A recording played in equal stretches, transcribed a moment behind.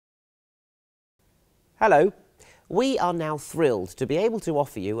Hello. We are now thrilled to be able to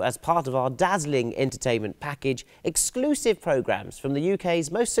offer you, as part of our dazzling entertainment package, exclusive programmes from the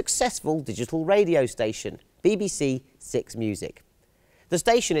UK's most successful digital radio station, BBC Six Music. The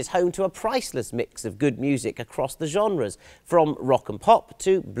station is home to a priceless mix of good music across the genres, from rock and pop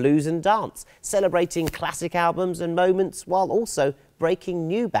to blues and dance, celebrating classic albums and moments while also breaking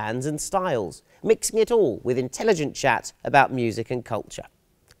new bands and styles, mixing it all with intelligent chat about music and culture.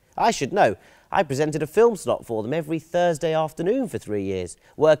 I should know, I presented a film slot for them every Thursday afternoon for 3 years,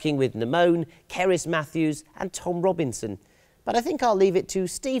 working with Namone, Cerys Matthews and Tom Robinson. But I think I'll leave it to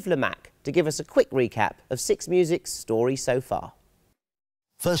Steve Lamacq to give us a quick recap of Six Music's story so far.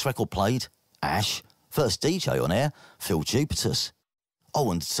 First record played, Ash. First DJ on air, Phil Jupiters. Oh,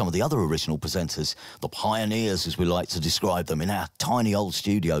 and some of the other original presenters, the pioneers as we like to describe them, in our tiny old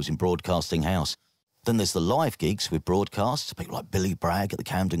studios in Broadcasting House. Then there's the live gigs with broadcasts, people like Billy Bragg at the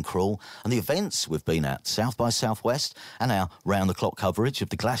Camden Crawl, and the events we've been at, South by Southwest, and our round-the-clock coverage of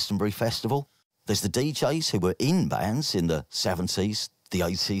the Glastonbury Festival. There's the DJs who were in bands in the 70s, the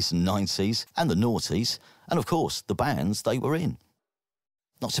 80s and 90s, and the noughties, and of course, the bands they were in.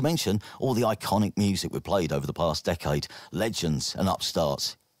 Not to mention all the iconic music we've played over the past decade, legends and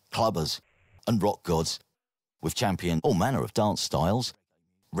upstarts, clubbers and rock gods. We've championed all manner of dance styles,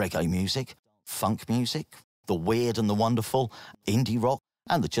 reggae music, funk music, the weird and the wonderful, indie rock,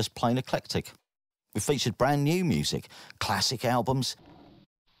 and the just plain eclectic. We've featured brand new music, classic albums,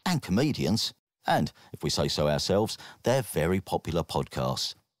 and comedians, and, if we say so ourselves, their very popular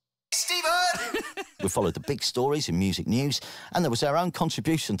podcasts. Stephen! We've followed the big stories in music news, and there was our own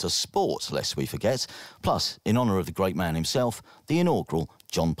contribution to sport, lest we forget, plus, in honour of the great man himself, the inaugural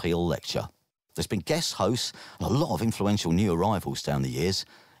John Peel Lecture. There's been guest hosts and a lot of influential new arrivals down the years,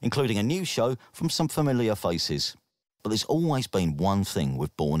 including a new show from some familiar faces. But there's always been one thing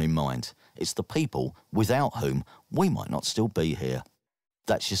we've borne in mind. It's the people without whom we might not still be here.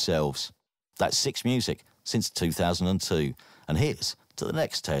 That's yourselves. That's Six Music since 2002. And here's to the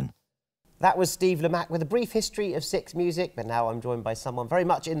next 10. That was Steve Lamacq with a brief history of Six Music, but now I'm joined by someone very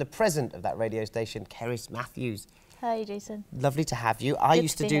much in the present of that radio station, Cerys Matthews. Hi, Jason. Lovely to have you. I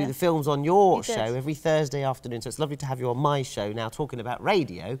used to do the films on your show every Thursday afternoon, so it's lovely to have you on my show now talking about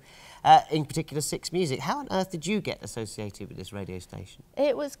radio, in particular Six Music. How on earth did you get associated with this radio station?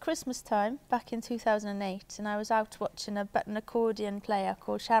 It was Christmas time back in 2008, and I was out watching a button accordion player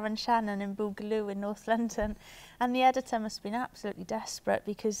called Sharon Shannon in Boogaloo in North London, and the editor must have been absolutely desperate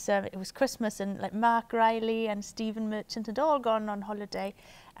because it was Christmas and like Mark Riley and Stephen Merchant had all gone on holiday,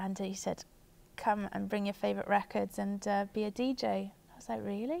 and he said, come and bring your favourite records and be a DJ. I was like,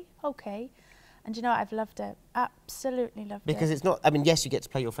 really? Okay. And you know what? I've loved it. Absolutely loved it. Because it's not, I mean, yes, you get to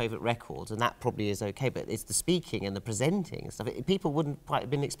play your favourite records, and that probably is okay, but it's the speaking and the presenting and stuff. People wouldn't quite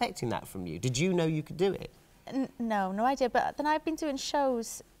have been expecting that from you. Did you know you could do it? No idea. But then I've been doing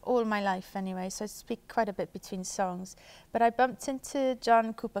shows all my life anyway, so I speak quite a bit between songs. But I bumped into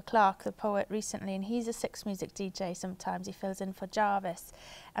John Cooper Clarke, the poet, recently, and he's a Six Music DJ sometimes. He fills in for Jarvis.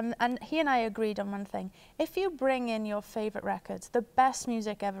 And he and I agreed on one thing. If you bring in your favourite records, the best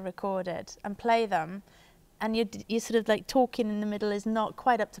music ever recorded, and play them, and you're sort of like talking in the middle is not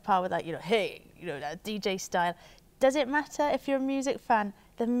quite up to par with that, you know, hey, you know, that DJ style. Does it matter if you're a music fan?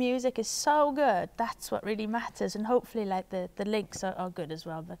 The music is so good, that's what really matters, and hopefully like the links are good as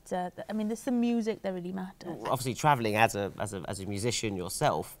well, but I mean it's the music that really matters. Obviously travelling as a musician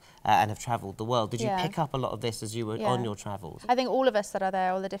yourself and have travelled the world, did you pick up a lot of this as you were on your travels? I think all of us that are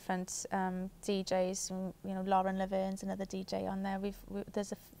there, all the different DJs, you know, Lauren Leverne's another DJ on there,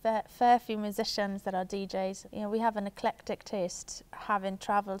 there's a fair few musicians that are DJs. You know, we have an eclectic taste, having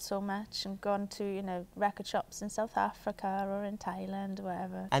travelled so much and gone to, you know, record shops in South Africa or in Thailand or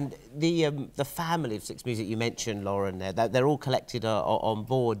wherever. And the family of Six Music, you mentioned, Lauren, there, they're all collected on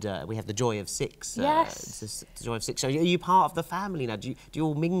board. We have the Joy of Six. Yes. The Joy of Six show. Are you part of the family now? Do you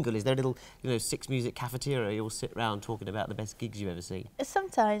all mingle? Is there a little, you know, Six Music cafeteria? You all sit around talking about the best gigs you've ever seen?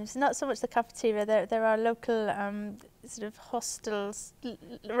 Sometimes, not so much the cafeteria. There are local sort of hostels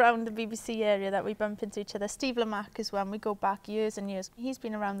around the BBC area that we bump into each other. Steve Lamacq is one. We go back years and years. He's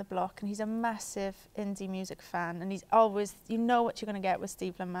been around the block and he's a massive indie music fan, and he's always, you know what you're going to get with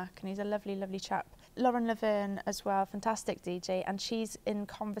Steve Lamacq, and he's a lovely, lovely chap. Lauren Laverne as well, fantastic DJ, and she's in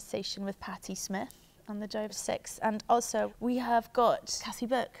conversation with Patti Smith on the Joy of Six. And also we have got Kathy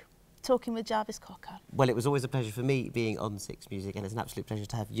Burke talking with Jarvis Cocker. Well, it was always a pleasure for me being on Six Music, and it's an absolute pleasure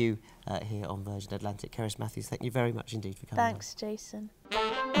to have you here on Virgin Atlantic. Cerys Matthews, thank you very much indeed for coming. Thanks, Jason.